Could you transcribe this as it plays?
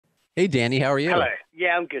Hey, Danny, how are you? Hello.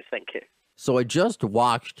 Yeah, I'm good, thank you. So I just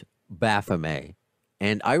watched Baphomet,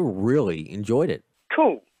 and I really enjoyed it.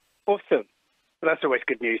 Cool. Awesome. Well, that's always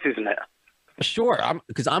good news, isn't it? Sure,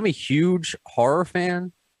 I'm a huge horror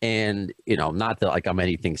fan, and not that like I'm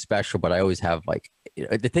anything special, but I always have like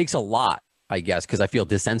it takes a lot, I guess, because I feel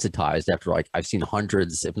desensitized after like I've seen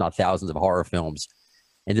hundreds, if not thousands, of horror films,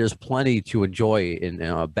 and there's plenty to enjoy in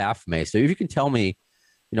Baphomet. So if you can tell me,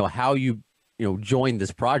 how you joined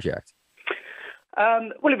this project.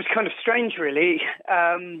 Well, it was kind of strange, really.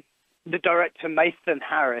 The director, Nathan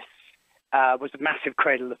Harris, was a massive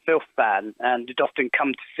Cradle of Filth fan and had often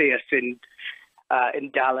come to see us in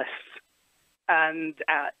Dallas. And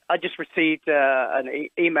I just received an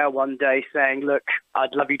email one day saying, "Look,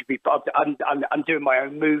 I'd love you to be. I'm doing my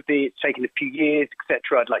own movie. It's taken a few years,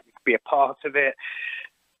 etc. I'd like you to be a part of it."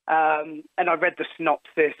 And I read the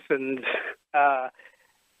synopsis, and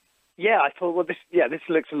yeah, I thought, well, this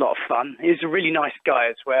looks a lot of fun. He's a really nice guy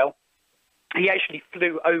as well. He actually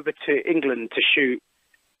flew over to England to shoot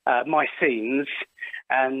my scenes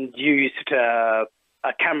and used a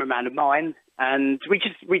cameraman of mine, and we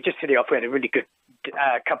just hit it off. We had a really good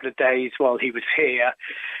couple of days while he was here.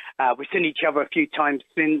 We've seen each other a few times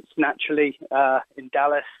since, naturally, in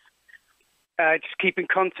Dallas. Just keep in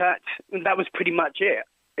contact, and that was pretty much it.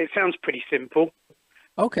 It sounds pretty simple.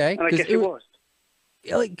 Okay, And I guess it was.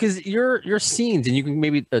 Because your scenes, and you can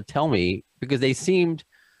maybe tell me, because they seemed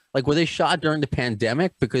like, were they shot during the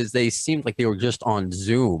pandemic? Because they seemed like they were just on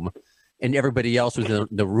Zoom and everybody else was in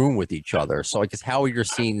the room with each other. So I guess, how are your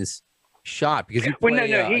scenes shot? Because you play, well,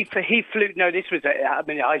 no, he flew. No, this was. I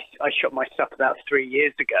mean, I shot my stuff about 3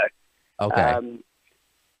 years ago. Okay.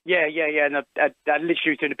 Yeah. And I literally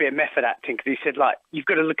was doing a bit of method acting because he said, like, you've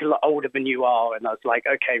got to look a lot older than you are, and I was like,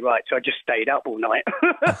 okay, right. So I just stayed up all night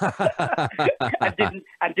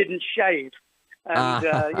and didn't shave, and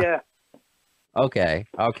yeah. Okay.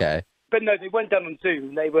 But no, they weren't done on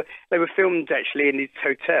Zoom. They were filmed actually in his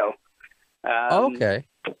hotel. Okay.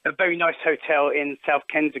 A very nice hotel in South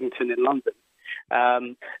Kensington in London.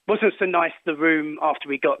 Wasn't so nice, the room, after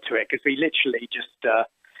we got to it, because we literally just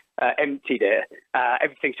emptied it.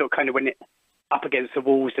 Everything sort of kind of went up against the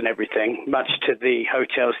walls and everything, much to the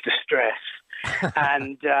hotel's distress.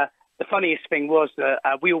 And the funniest thing was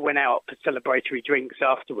that we all went out for celebratory drinks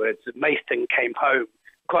afterwards, and Nathan came home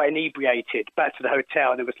quite inebriated back to the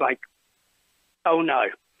hotel, and it was like, oh no,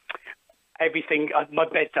 everything, my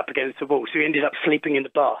bed's up against the wall. So he ended up sleeping in the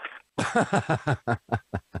bath.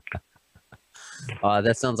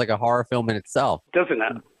 That sounds like a horror film in itself. Doesn't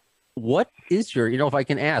it? What is your, if I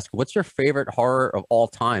can ask, what's your favorite horror of all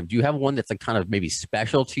time? Do you have one that's like kind of maybe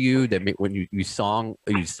special to you that when you saw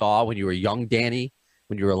when you were young, Danny,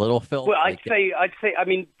 when you were a little Phil? Well, I'd say, I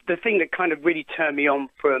mean, the thing that kind of really turned me on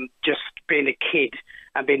from just being a kid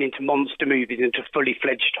and being into monster movies, into fully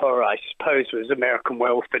fledged horror, I suppose, was American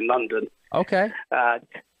Werewolf in London. Okay.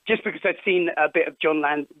 Just because I'd seen a bit of John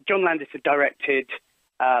Landis had directed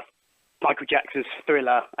Michael Jackson's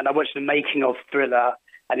Thriller, and I watched the making of Thriller,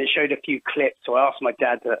 and it showed a few clips. So I asked my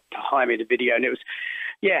dad to hire me the video, and it was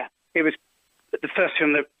the first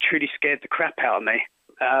film that truly scared the crap out of me.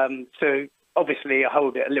 So obviously I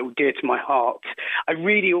hold it a little dear to my heart. I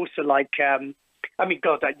really also like, I mean,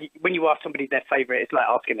 God, when you ask somebody their favourite, it's like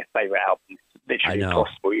asking their favourite album. It's literally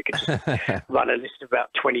impossible. You could just run a list of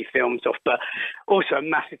about 20 films off. But also a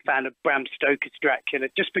massive fan of Bram Stoker's Dracula,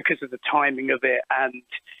 just because of the timing of it and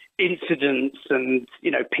incidents and,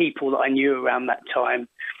 people that I knew around that time.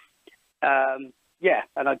 Yeah,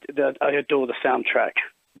 and I adore the soundtrack.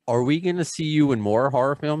 Are we going to see you in more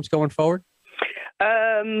horror films going forward?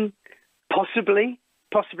 Possibly.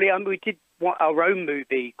 I mean, we did our own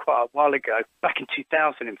movie quite a while ago, back in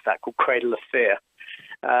 2000, in fact, called Cradle of Fear.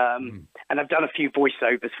 And I've done a few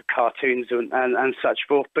voiceovers for cartoons and such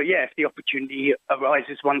forth. But yeah, if the opportunity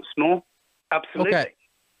arises once more, absolutely. Okay.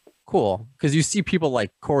 Cool. Because you see people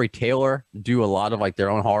like Corey Taylor do a lot of like their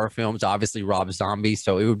own horror films, obviously Rob Zombie.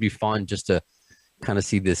 So it would be fun just to kind of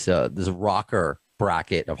see this rocker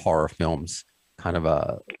bracket of horror films kind of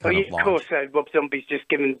of course. Rob Zombie's just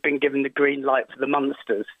been given the green light for The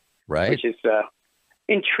Monsters, right? Which is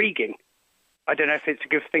intriguing. I don't know if it's a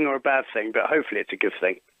good thing or a bad thing, but hopefully it's a good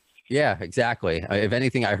thing. Yeah, exactly. If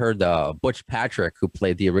anything, I heard Butch Patrick, who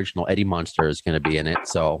played the original Eddie Munster, is going to be in it.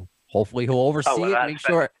 So hopefully he'll oversee it. Make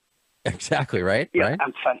sure. Exactly, right? Yeah, right?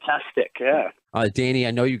 And fantastic, yeah. Danny, I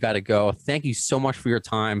know you got to go. Thank you so much for your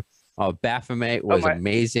time. Baphomet was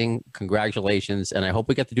amazing. Congratulations. And I hope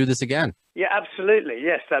we get to do this again. Yeah, absolutely.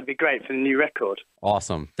 Yes, that'd be great for the new record.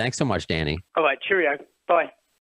 Awesome. Thanks so much, Danny. All right, cheerio. Bye.